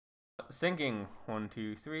Sinking. 1,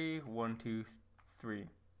 2, 3. 1, 2, 3.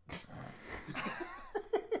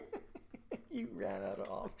 You ran out of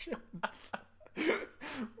options.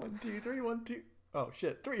 1, 2, 3. 1, 2. Oh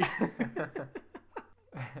shit, 3.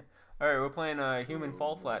 Alright, we're playing Human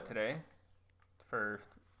Fall Flat today. For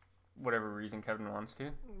whatever reason Kevin wants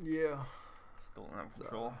to. Yeah. Still don't have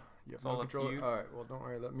control. You have It's all no up to control. you. Alright, well don't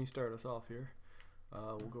worry, let me start us off here.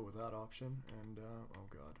 We'll go with that option, and oh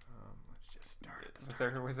god, let's just start at the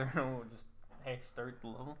start. Was there no just, hey, start the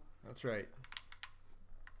level? That's right.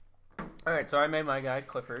 Alright, so I made my guy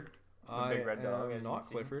Clifford. The I big red dog. am not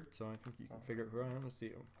Clifford, so I think you can figure out who I am. Let's see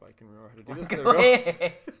if I can remember how to do this. Go There we go.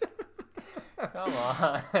 ahead. Come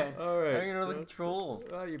on. Alright. I don't know the controls.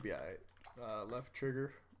 You'll be alright. Left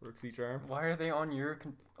trigger works each arm. Why are they on your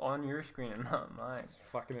screen and not mine? It's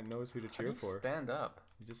fucking it knows who to How do cheer you for. Stand up.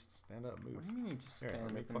 You just stand up, move. What do you mean you just Here, stand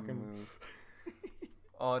let me up and fucking move?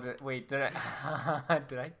 Oh, wait, did I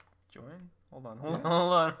did I join? Hold on.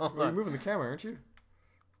 Well, you're moving the camera, aren't you?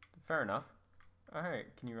 Fair enough. Alright,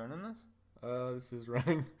 can you run in this? This is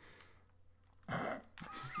running.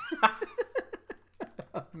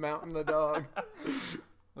 Mountain the dog.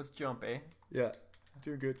 Let's jump, eh? Yeah,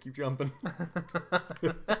 doing good. Keep jumping.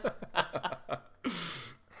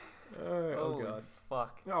 Alright, oh Holy god.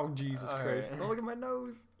 fuck. Oh Jesus All Christ. right. Oh, look at my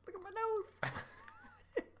nose. Look at my nose.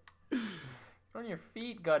 Get on your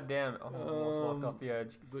feet, goddamn. Oh, almost walked off the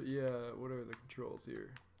edge. But yeah, what are the controls here?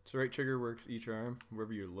 So right trigger works each arm.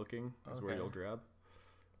 Wherever you're looking is where Okay. you'll grab.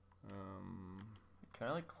 Can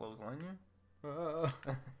I like clothesline you? Uh,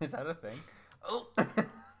 Is that a thing? Oh!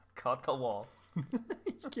 Caught the wall.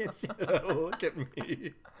 you can't see that. Look at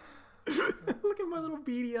me. Look at my little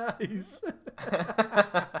beady eyes.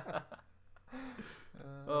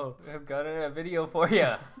 Oh. I've got a video for you.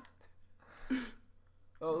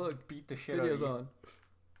 Oh look, Beat the shit out video's of you. on.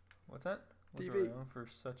 What's that? Look TV. around for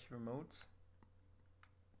such remotes.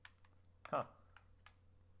 Huh.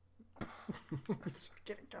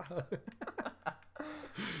 Get it, God.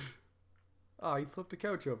 Oh, he flipped the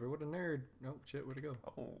couch over. What a nerd. Oh shit, where'd it go?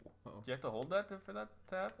 Oh. Uh-oh. Do you have to hold that for that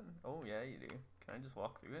to happen? Oh yeah, you do. Can I just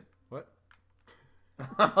walk through it? What?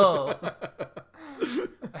 Oh.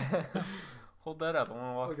 Hold that up. I want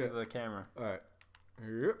to walk Okay. through the camera. Alright.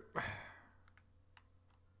 Yep.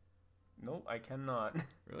 Nope, I cannot.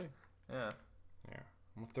 Really? Yeah. Yeah.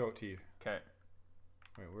 I'm gonna throw it to you. Okay.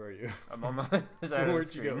 Wait, where are you? I'm on the side of the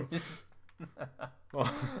Where'd you screen. Oh.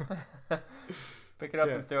 Pick it up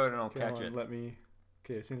Okay. and throw it, and I'll Come catch on, it. let me.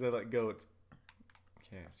 Okay, as soon as I let go, it's.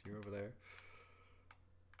 Okay, so you're over there.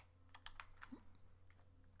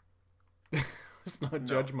 Let's not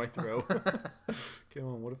judge my throw. Come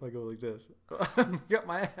on, what if I go like this? Got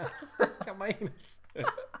my ass. Got my anus.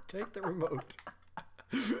 Take the remote.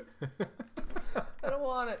 I don't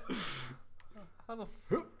want it. How the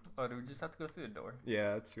oh, do we just have to go through the door?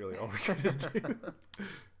 Yeah, that's really all we gotta do.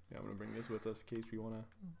 Yeah, I'm gonna bring this with us in case we wanna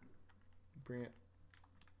bring it.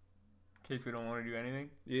 In case we don't want to do anything.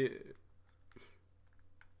 Yeah.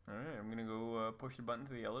 Alright, I'm gonna go push the button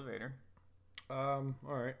to the elevator.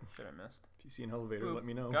 Alright. Shit, I missed. If you see an elevator, Boop. let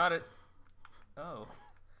me know. Got it. Oh.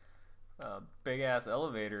 Big ass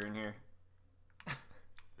elevator in here.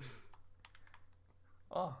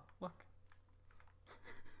 Oh, look.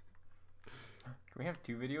 Can we have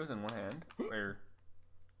two videos in one hand? Or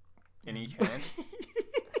in each hand?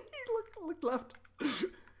 Look left.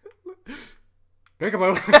 Pick him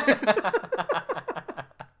out.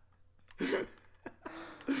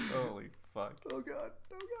 Holy fuck. Oh god.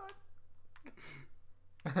 Oh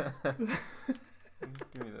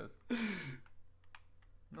Give me this.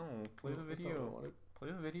 No, play the I thought I video. wanted- Play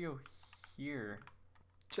the video here.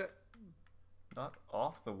 Check. Not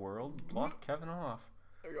off the world. Block Kevin off.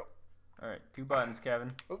 There you go. Alright, two buttons,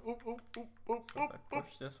 Kevin. Oh, oh, oh, oh, oh, So if I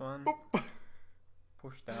push this one,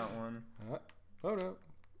 push that one. Oh no.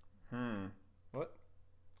 What?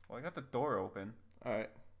 Well, I got the door open. Alright.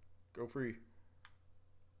 Go free.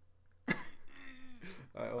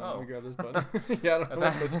 Alright, well, Oh. let me grab this button. Yeah, I don't know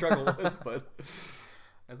what the struggle was, but.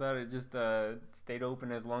 I thought it just stayed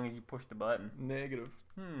open as long as you pushed the button. Negative.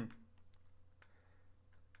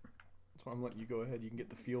 That's why I'm letting you go ahead. You can get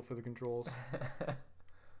the feel for the controls.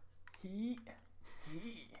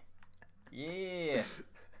 Yeah.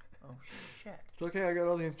 Oh shit. It's okay, I got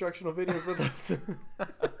all the instructional videos with us.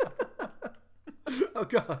 Oh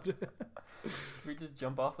god. Did we just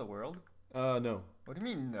jump off the world? No. What do you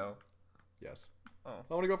mean no? Yes. Oh.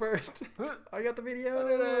 I want to go first. I got the I did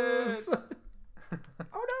videos. it.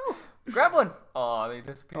 Oh no. Grab one! Aw, they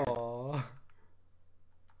disappeared. Aww.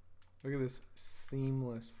 Look at this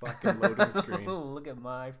seamless fucking loading screen. Look at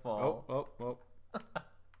my fall. Oh.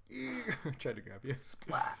 Tried to grab you.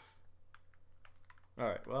 Splat. All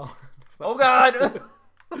right. Well. Oh God!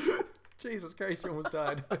 Jesus Christ! You almost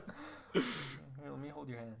died. Here, let me hold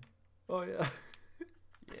your hand. Oh yeah.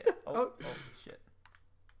 Yeah. Oh shit.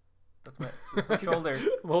 That's my shoulder.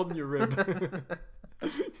 I'm holding your rib.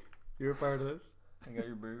 You're a part of this. I got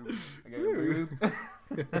your boob. I got your boob.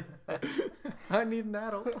 I need an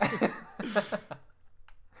adult.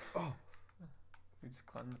 Oh. We just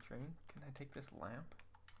climb the train. Can I take this lamp?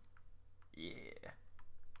 Yeah.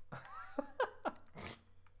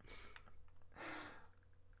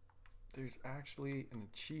 There's actually an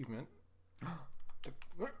achievement.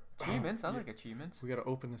 Achievements? I like achievements. We gotta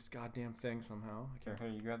open this goddamn thing somehow. Okay,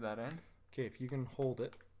 here, you grab that end. Okay, if you can hold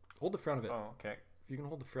it. Hold the front of it. Oh, okay. If you can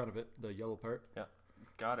hold the front of it, the yellow part. Yeah.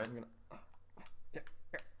 Got it. I'm gonna...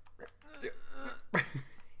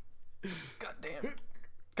 God damn.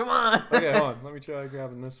 Come on. Okay, hold on. Let me try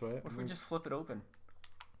grabbing this way. What if we just flip it open?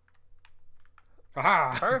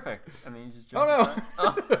 Aha! Perfect. And then you just jump. Oh no!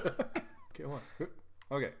 Oh. Okay, hold on.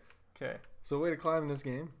 Okay. Okay. So the way to climb in this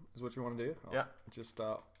game is what you want to do. Yeah. Just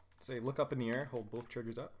say look up in the air, hold both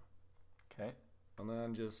triggers up. Okay. And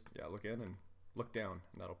then just look in and look down,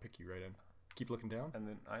 and that'll pick you right in. Keep looking down. And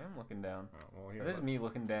then I am looking down. Oh, well, here, That is me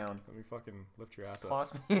looking down. Let me fucking lift your ass Just up.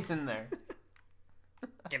 toss me in there.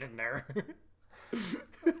 Get in there.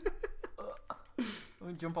 Let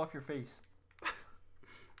me jump off your face.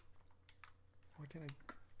 Why can't I?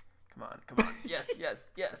 Come on, come on. Yes, yes,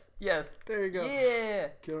 yes, yes. There you go. Yeah.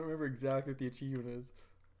 Can't remember exactly what the achievement is.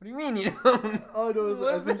 What do you mean you don't? Oh no,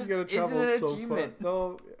 I think you gotta travel Isn't it an so far. achievement?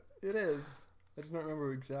 No, it is. I just don't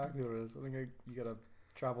remember exactly what it is. I think you gotta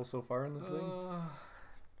travel so far in this thing.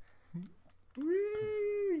 Woo,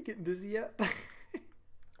 you getting dizzy yet?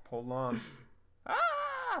 Hold on.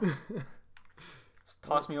 Ah! Just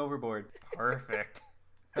toss me overboard. Perfect.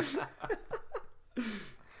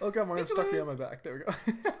 Oh come on, it stuck me on my back. There we go.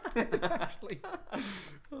 Actually,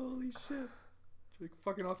 holy shit! Like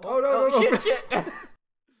fucking awesome. Oh no, no, no! Shit!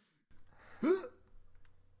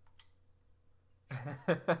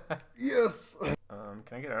 Yes.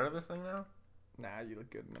 Can I get out of this thing now? Nah, you look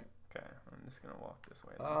good in it. Okay, I'm just gonna walk this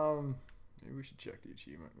way. Then. Maybe we should check the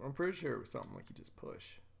achievement. I'm pretty sure it was something like you just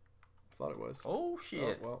push. I thought it was. Oh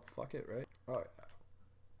shit! Oh, well, fuck it, right? Oh yeah.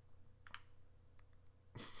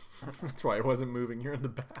 That's why I wasn't moving. You're in the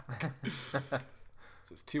back. So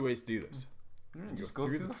there's two ways to do this. Just go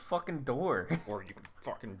through the fucking door. Or you can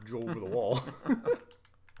fucking go over the wall.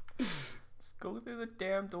 Just go through the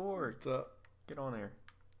damn door. What's up? Get on there.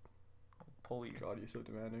 I'll pull you. God, you're so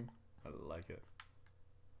demanding. I like it.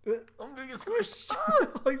 I'm gonna get squished.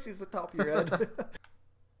 All I see is the top of your head.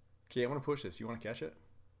 Okay, I want to push this. You want to catch it?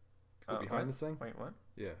 Go behind what? this thing? Wait, what?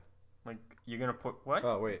 Yeah. Like, you're gonna put what?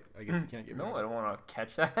 Oh, wait. I guess you can't get No, behind I don't want to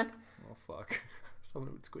catch that. Oh, fuck.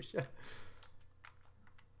 Someone would squish you.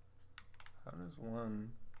 How does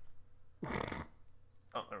one...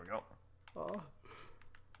 Oh, there we go. Oh.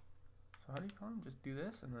 So how do you climb? Just do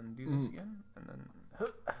this, and then do this again, and then...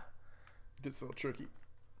 Gets a little tricky.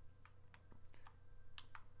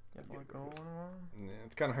 Get like going along. Yeah,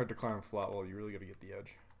 it's kind of hard to climb a flat wall. You really got to get the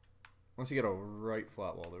edge. Once you get a right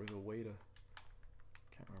flat wall, there's a way to...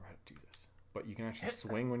 Can't remember how to do this. But you can actually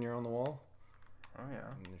swing when you're on the wall. Oh,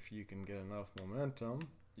 yeah. And if you can get enough momentum,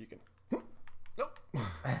 you can... Nope.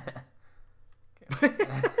 Okay.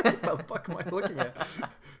 What the fuck am I looking at?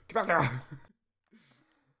 Get back there!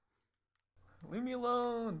 Leave me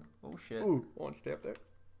alone. Oh, shit. Ooh, one step there.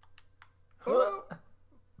 Oh.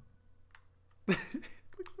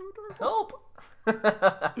 Looks so adorable. Help!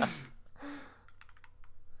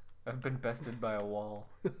 I've been bested by a wall.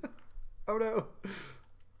 Oh no!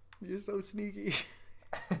 You're so sneaky.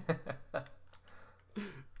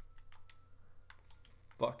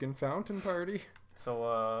 Fucking fountain party.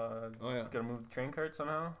 So, gotta move the train cart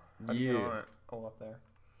somehow? How do you get on it? Oh, up there.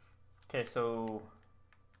 Okay, so...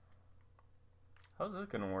 How's this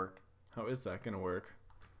gonna work? How is that gonna work?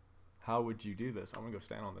 How would you do this? I'm gonna go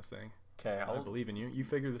stand on this thing. Okay, I believe in you. You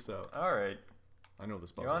figure this out. Alright. I know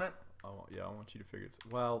this puzzle. You on it? Oh, yeah, I want you to figure this.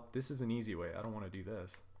 Well, this is an easy way. I don't want to do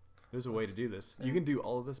this. There's a way to do this. You can do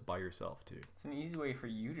all of this by yourself, too. It's an easy way for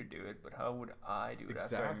you to do it, but how would I do it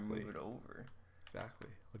after I move it over? Exactly.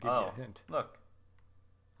 I'll give you a hint. Look.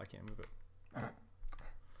 I can't move it.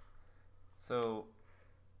 So,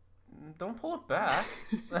 don't pull it back.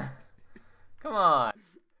 Come on.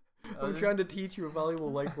 I'm trying to teach you a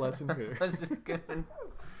valuable life lesson here.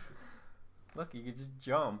 Look, you could just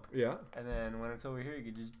jump. Yeah. And then when it's over here, you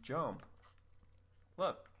could just jump.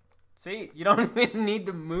 Look. See? You don't even need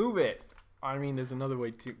to move it. I mean, there's another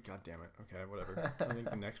way to... God damn it. Okay, whatever. I think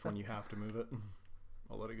the next one you have to move it.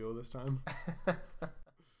 I'll let it go this time.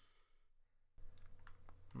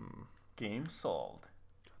 Game solved.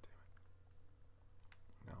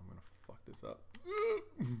 Now I'm gonna fuck this up.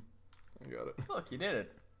 I got it. Look, you did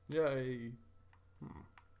it. Yay.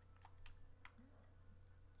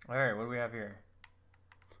 Alright, what do we have here?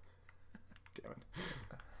 Damn it.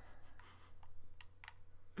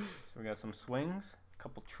 So we got some swings, a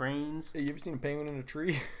couple trains. Hey, you ever seen a penguin in a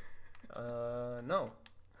tree? No. No.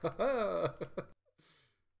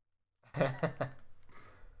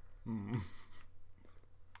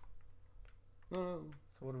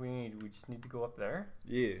 So what do we need? We just need to go up there?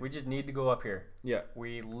 Yeah. We just need to go up here. Yeah.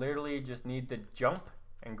 We literally just need to jump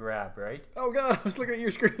and grab, right? Oh god, I was looking at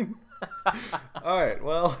your screen. Alright,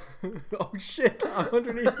 well. Oh shit, I'm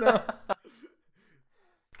underneath now.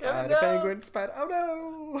 Kevin, a penguin, spider. Oh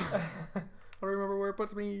no! I don't remember where it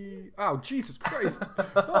puts me. Oh, Jesus Christ.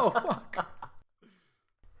 Oh, fuck.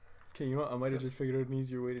 Okay, you know what? I might have just figured out an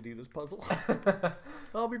easier way to do this puzzle.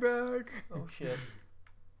 I'll be back. Oh shit.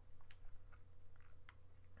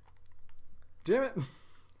 Damn it.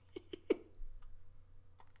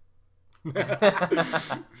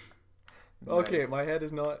 Okay, Nice. my head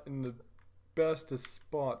is not in the best of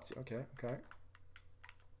spots. Okay, okay.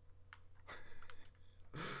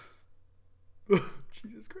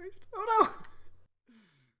 Jesus Christ. Oh no!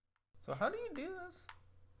 So how do you do this?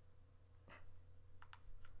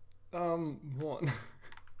 One.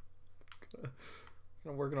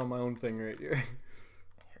 I'm working on my own thing right here. Here.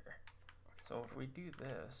 So if we do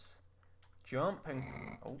this, jump and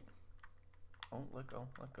let go,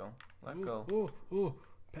 let go, let go. Oh,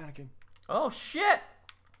 panicking. Oh shit!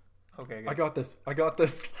 Okay, good. I got this. I got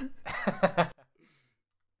this.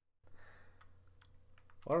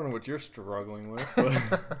 I don't know what you're struggling with,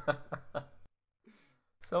 but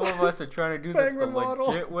some of us are trying to do this the Penguin model.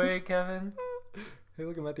 legit way, Kevin. Hey,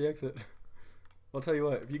 look, I'm at the exit. I'll tell you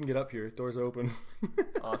what, if you can get up here, door's open.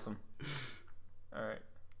 Awesome. Alright.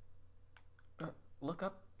 Look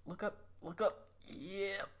up, look up, look up.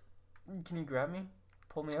 Yeah. Can you grab me?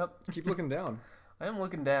 Pull me up? Keep looking down. I am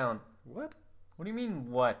looking down. What? What do you mean,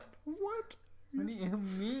 what? What? What do you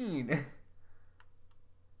mean?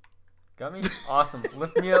 Got me? Awesome.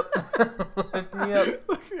 Lift me up. Lift me up.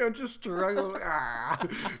 I'm just struggling. Ah,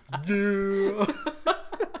 yeah.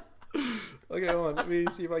 Okay, hold on. Let me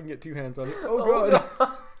see if I can get two hands on it. Oh, God.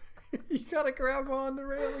 God. You gotta grab on the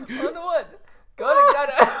railing. On what? Got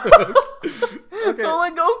it. Okay. Don't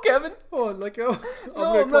let go, Kevin. Hold on, let go.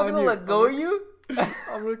 No, I'm not gonna let go of you.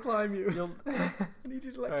 I'm gonna climb you. I need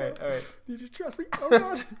you to let go. Alright, alright. I need you to trust me. Oh,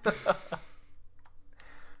 God.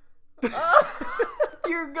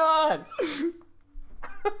 Dear God.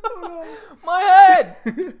 Oh, My head.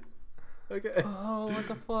 no. Okay. Oh, what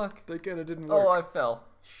the fuck? That kind of didn't work. Oh, I fell.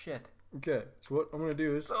 Shit. Okay, so what I'm gonna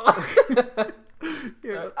do is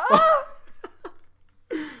here,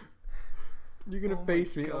 you're gonna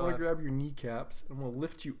face me. I'm gonna grab your kneecaps and we'll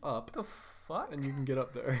lift you up. What the fuck? And you can get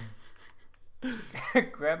up there.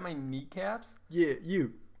 Grab my kneecaps? Yeah,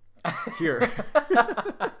 you. Here.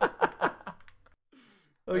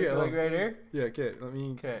 Okay, like right here? Yeah, okay. Let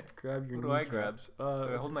me grab your what kneecaps. Do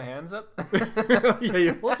I hold my hands up? Yeah,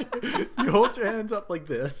 you hold your hands up like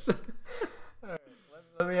this. Alright,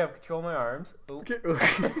 let me have control of my arms. Oh. Okay.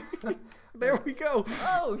 There we go.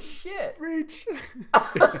 Oh shit! Reach.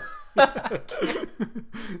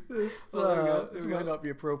 This might not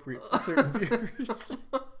be appropriate for certain viewers.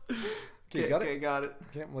 Okay, got it. Got it.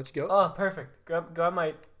 Okay, let's go. Oh, perfect. Grab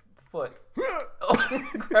my foot. Oh,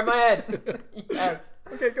 grab my head. Yes.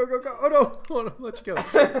 Okay, go. Oh no, hold on, let you go.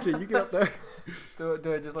 Okay, you get up there.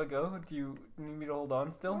 Do I just let go? Do you need me to hold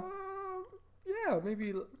on still? Yeah,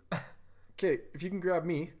 maybe. Okay, if you can grab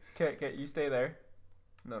me. Okay, you stay there.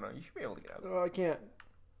 No, you should be able to get out. Oh, I can't.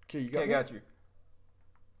 Okay, you got me. Okay, got you.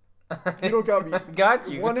 You don't got me. Got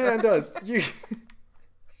you. One hand does. You.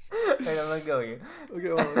 Hey, don't let go of you.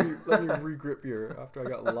 Okay, well, let me re-grip here after I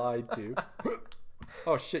got lied to.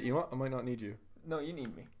 Oh shit, you know what? I might not need you. No, you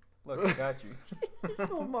need me. Look, I got you.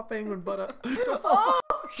 Oh, my penguin butt up. Oh,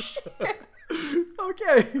 shit.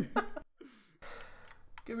 Okay.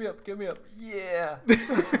 Give me up. Yeah.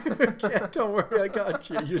 Okay, don't worry, I got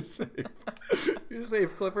you. You're safe. You're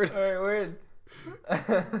safe, Clifford. Alright, we're in.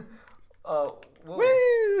 Whoa.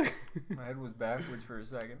 Woo! My head was backwards for a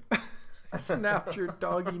second. I snapped your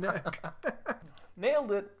doggy neck.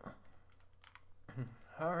 Nailed it.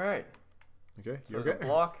 Alright. Okay, So you there's okay? a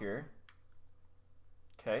block here.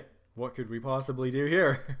 Okay. What could we possibly do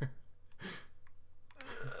here?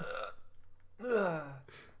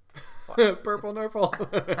 Purple Nurple.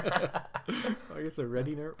 I guess a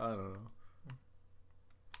ready Nerf? I don't know.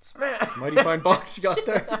 Smash! Mighty fine box you got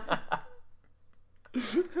there.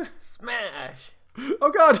 Smash!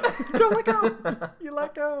 Oh god! Don't let go! You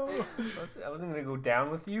let go! I wasn't gonna go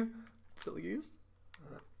down with you. Silly goose.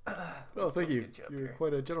 Oh, thank you. You're here.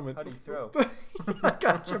 quite a gentleman. How do you throw? I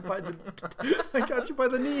got you by the. I got you by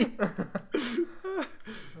the knee.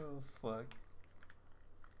 Oh fuck.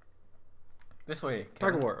 This way.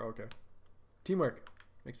 Tug of war. Okay. Teamwork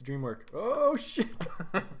makes the dream work. Oh shit!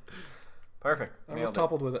 Perfect. I almost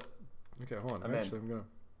toppled with it. Okay, hold on. I'm Actually, I'm gonna.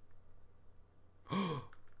 Oh,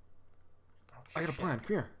 I got a shit. plan. Come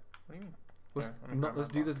here. What do you mean? Let's Here, let me grab let's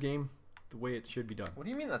my do box. this game the way it should be done. What do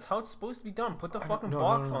you mean? That's how it's supposed to be done. Put the I- fucking no,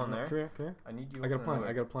 box no, no, on no. there. Come here. Come here. I need you. I got a open plan. the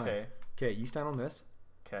I got a plan. Okay. Okay, you stand on this.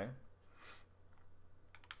 Okay.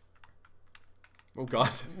 Oh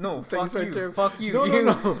god. No, Things fuck right you. there. Fuck you. No, you.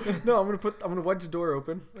 no, no, no. I'm gonna wedge the door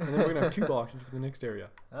open, and then we're gonna have 2 boxes for the next area.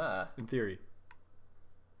 Ah. In theory.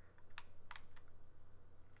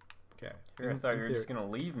 Okay. Here, I thought you were just gonna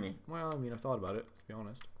leave me. Well, I mean, I thought about it. To be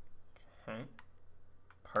honest. Okay.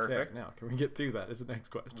 Okay, Perfect. now, can we get through that? Is the next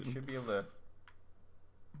We question. should be able to.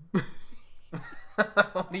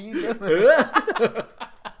 What are you doing?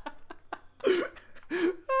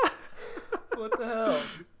 What the hell?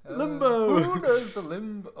 Limbo. Who does the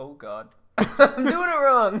limbo? Oh god. I'm doing it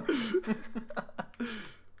wrong.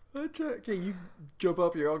 Okay, you jump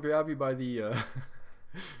up here. I'll grab you by the.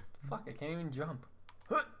 Fuck, I can't even jump.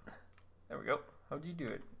 There we go. How'd you do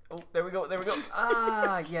it? Oh, there we go. There we go.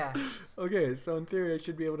 Ah, yes. Okay, so in theory, I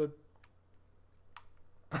should be able to.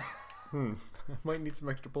 I might need some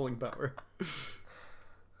extra pulling power.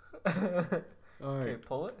 All right, Okay,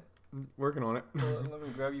 pull it. working on it. Pull it. Let me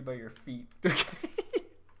grab you by your feet. Okay.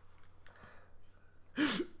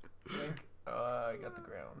 I got the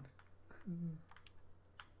ground.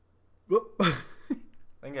 Whoop. I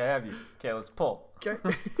think I have you. Okay, let's pull. Okay.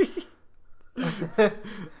 I'm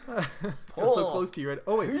so close to you, right?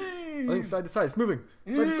 Oh wait, I think side to side. It's moving.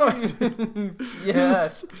 Side to side.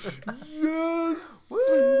 Yes. Yes.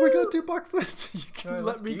 Woo. We got 2 boxes. You can Alright,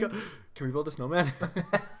 let that's me go. cute. Can we build a snowman?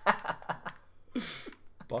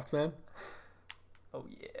 Boxman. Oh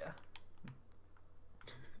yeah.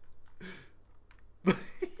 Let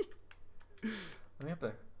me up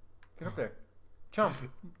there. Get up there. Jump.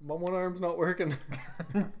 My one arm's not working.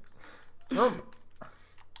 Jump.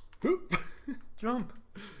 Hoop. Jump.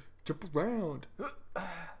 Jump around.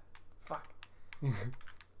 Fuck.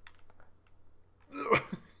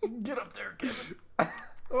 Get up there, Kevin.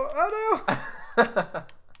 Oh no!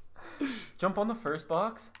 Jump on the first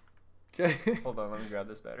box. Okay. Hold on, let me grab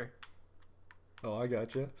this better. Oh, I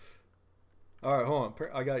got you. All right, hold on.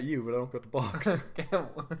 I got you, but I don't got the box. Okay,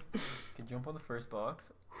 can jump on the first box.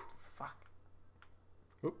 Fuck.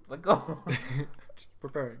 Oop. Let go. Just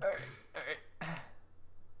preparing. Alright.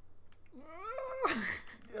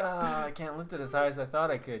 I can't lift it as high as I thought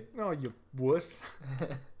I could. Oh, you wuss.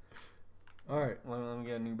 All right. Let me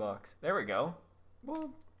get a new box. There we go. Well,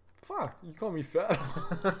 fuck. You call me fat.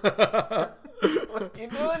 What are you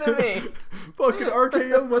doing to me? Fucking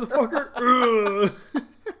RKO, motherfucker. Ugh.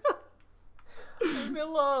 Leave me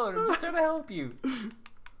alone. I'm just trying to help you.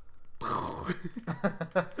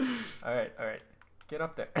 Alright. Get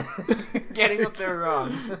up there. Getting up there wrong.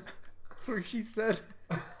 That's what she said.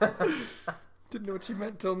 Didn't know what she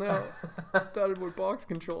meant till now. Thought it was box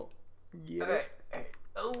control. Yeah. Alright.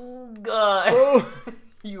 Oh god. Oh.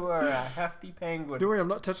 You are a hefty penguin. Don't worry, I'm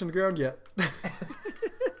not touching the ground yet.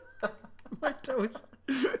 My toes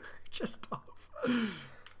just off. Oh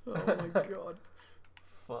my god.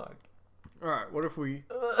 Fuck. Alright, what if we...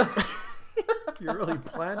 You're really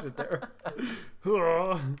planted there.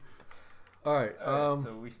 Alright,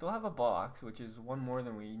 so we still have a box, which is one more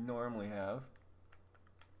than we normally have.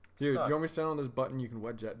 dude, Stuck. do you want me to stand on this button? You can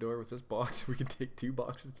wedge that door with this box. We can take 2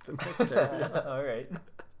 boxes to the next area. Alright.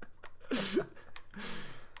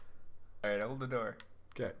 Alright, hold the door.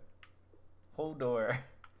 Okay. Hold door.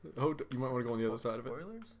 Oh, you might want to go on the other side of it.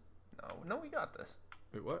 Spoilers? No, we got this.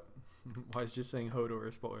 Wait, what? Why is just saying Hodor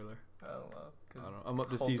a spoiler? I don't know. I don't know. I'm up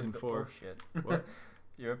to hold the season 4. Oh shit. What?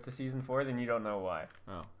 You're up to season 4, then you don't know why.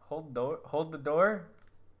 Oh. Hold the door.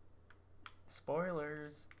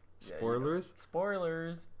 Spoilers. Yeah, Spoilers?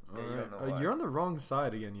 Spoilers. Yeah, you Alright. don't know why. You're on the wrong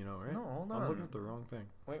side again, you know, right? No, hold on. I'm looking at the wrong thing.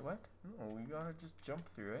 Wait, what? No, we gotta just jump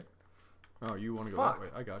through it. Oh, you want to go Fuck. that way.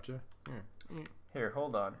 I got you. Here. Here,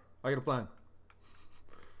 hold on. I got a plan.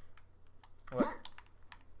 What?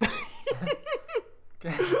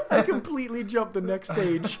 I completely jumped the next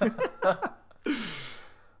stage.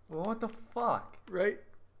 Well, what the fuck? Right?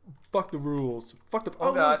 Fuck the rules. Fuck the...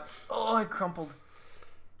 Oh god. Oh, I crumpled.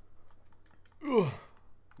 Ugh.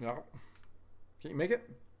 No. Can you make it?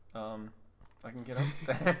 I can get up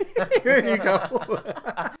there. Here you go.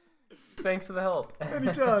 Thanks for the help.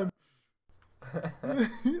 Anytime.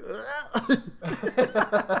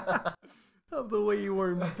 Of the way he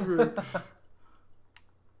worms through.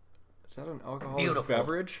 Is that an alcoholic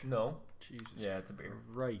beverage? No. Jesus. Yeah, it's a beer.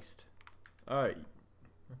 Christ. Alright.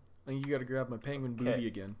 I think you gotta grab my penguin booty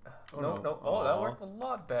again. Oh, no. Oh, that worked a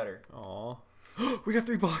lot better. Aw. We got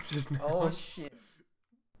 3 boxes now. Oh, shit.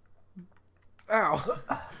 Ow.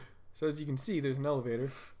 So as you can see, there's an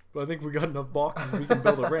elevator. But I think we got enough boxes we can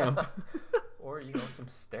build a ramp. Or, some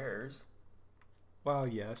stairs. Wow,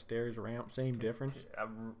 yeah. Stairs, ramp, same difference.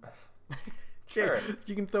 Sure.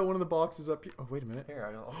 You can throw one of the boxes up here. Oh, wait a minute. Here,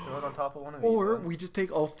 I'll throw it on top of one of these Or ones. we just take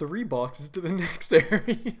all 3 boxes to the next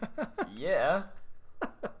area. Yeah.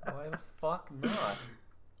 Why the fuck not?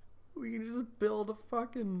 We can just build a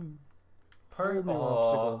fucking Perfect. whole new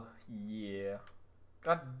obstacle. Yeah.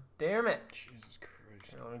 God damn it. Jesus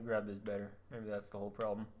Christ. Here, let me grab this better. Maybe that's the whole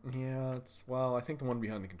problem. Yeah, it's... Well, I think the one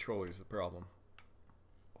behind the controller is the problem.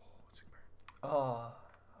 Oh,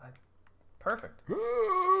 it's Perfect.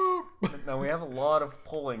 Now we have a lot of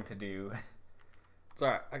pulling to do. It's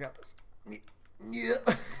alright, I got this. Yeah.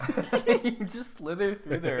 You just slither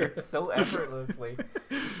through there so effortlessly.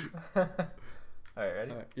 Alright,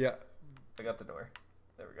 ready? Yeah. I got the door.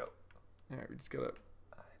 There we go. Alright, we just gotta...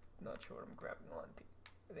 I'm not sure what I'm grabbing onto.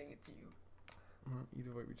 I think it's you.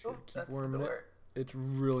 Either way, we just gotta keep that's warming the it. door. It's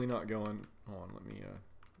really not going... Hold on, let me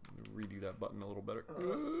redo that button a little better. Okay.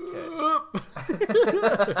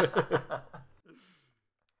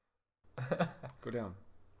 Go down.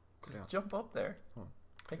 Just jump up there.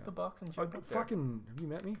 Take the box and jump up there. Fucking... Have you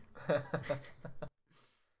met me?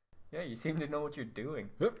 Yeah, you seem to know what you're doing.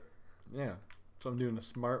 Yeah. So I'm doing the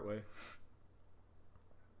smart way.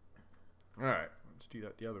 Alright, let's do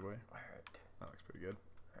that the other way. Alright. That looks pretty good.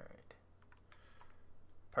 Alright.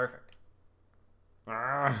 Perfect.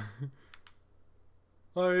 Ah!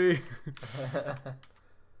 Hi!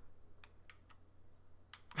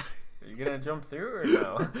 Are you gonna jump through or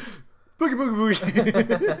no? Boogie boogie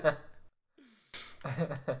boogie!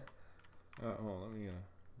 Hold on, let me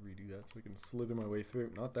redo that so we can slither my way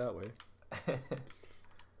through. Not that way.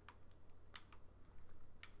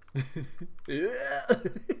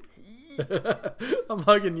 I'm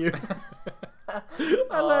hugging you.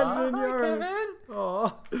 I landed in your arms.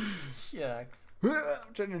 Aw. Shucks.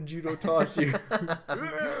 I'm trying to judo toss you.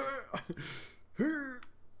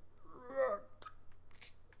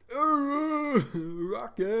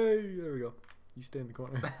 Rocky. There we go. You stay in the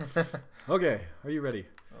corner. Okay, are you ready?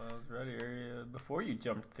 Well, I was ready before you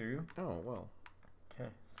jumped through. Oh, well. Okay,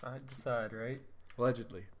 side to side, right?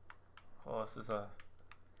 Allegedly. Oh,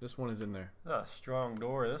 This one is in there. a strong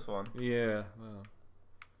door, this one. Yeah, well.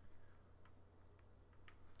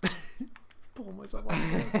 Pull myself off.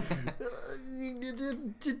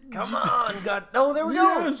 Come on, God. Oh, there we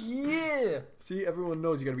Yes! go. Yeah. See, everyone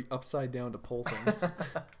knows you gotta be upside down to pull things.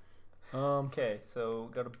 Okay, so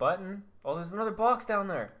got a button. Oh, there's another box down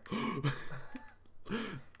there.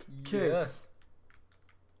 Okay. Yes.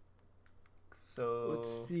 So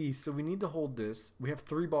Let's see. So we need to hold this. We have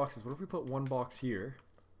 3 boxes. What if we put 1 box here?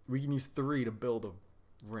 We can use 3 to build a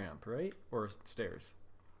ramp, right? Or stairs.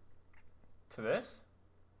 To this?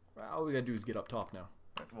 Well, all we gotta do is get up top now.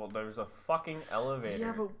 Well, there's a fucking elevator.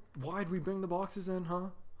 Yeah, but why'd we bring the boxes in, huh?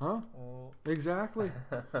 Huh? Well, Exactly.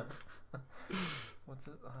 what's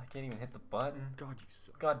it? Oh, I can't even hit the button. God, you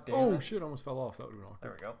suck. God damn Oh it. shit! I almost fell off. That would have been awkward.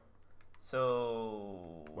 There we go.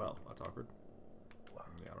 So. Well, that's awkward.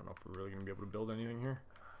 Yeah, I don't know if we're really gonna be able to build anything here.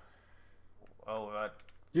 Oh,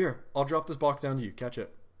 Here, I'll drop this box down to you. Catch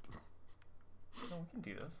it. no, we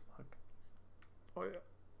can do this. Look. Oh yeah.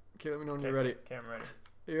 Okay, let me know when you're ready. Okay, I'm ready.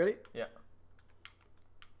 Are you ready? Yeah.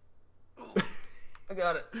 Ooh, I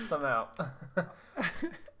got it somehow. Got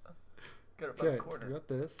it by the Okay, so corner. we got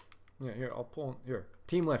this. Yeah, here, I'll pull. Here,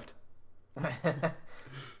 team lift.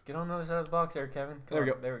 Get on the other side of the box there, Kevin. Come There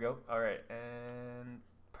we on. go. There we go. All right, and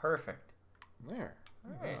perfect. There.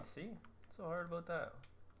 All right, see, what's so hard about that?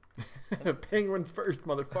 Penguins first,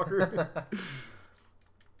 motherfucker.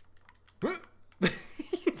 You're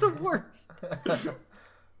the worst. I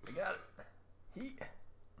got it.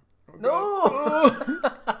 Oh, No!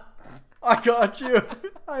 I got you.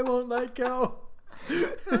 I won't let go.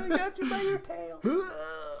 I got you by your tail. You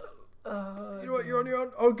know what? You're on your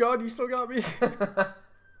own. Oh God, you still got me.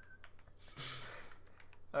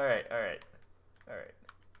 All right.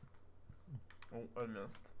 Oh, I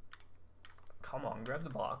missed. Come on, grab the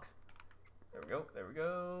box. There we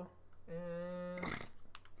go. And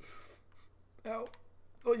Ow.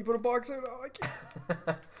 Oh, you put a box out? Oh, I can't.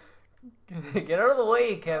 get out of the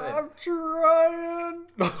way, Kevin. I'm trying.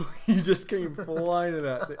 Oh, you just came flying to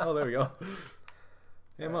that. Oh, there we go.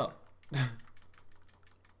 Him up.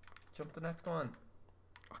 Jump the next one.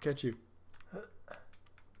 I'll catch you.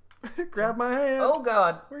 Grab my hand. Oh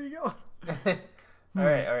God. Where are you going? All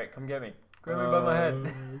right. Come get me. Grab me by my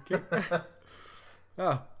head. Okay.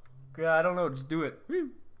 Oh. Yeah, I don't know. Just do it.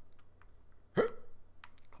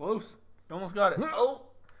 Close. You almost got it. Oh.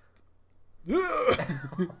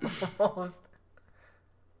 Almost.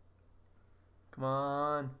 Come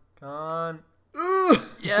on. Come on.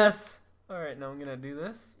 Yes. All right, now I'm gonna do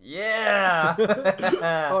this. Yeah.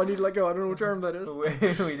 Oh, I need to let go. I don't know which arm that is. Wait,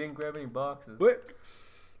 we didn't grab any boxes. Wait.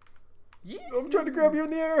 Yeah. I'm trying to grab you in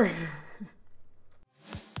the air.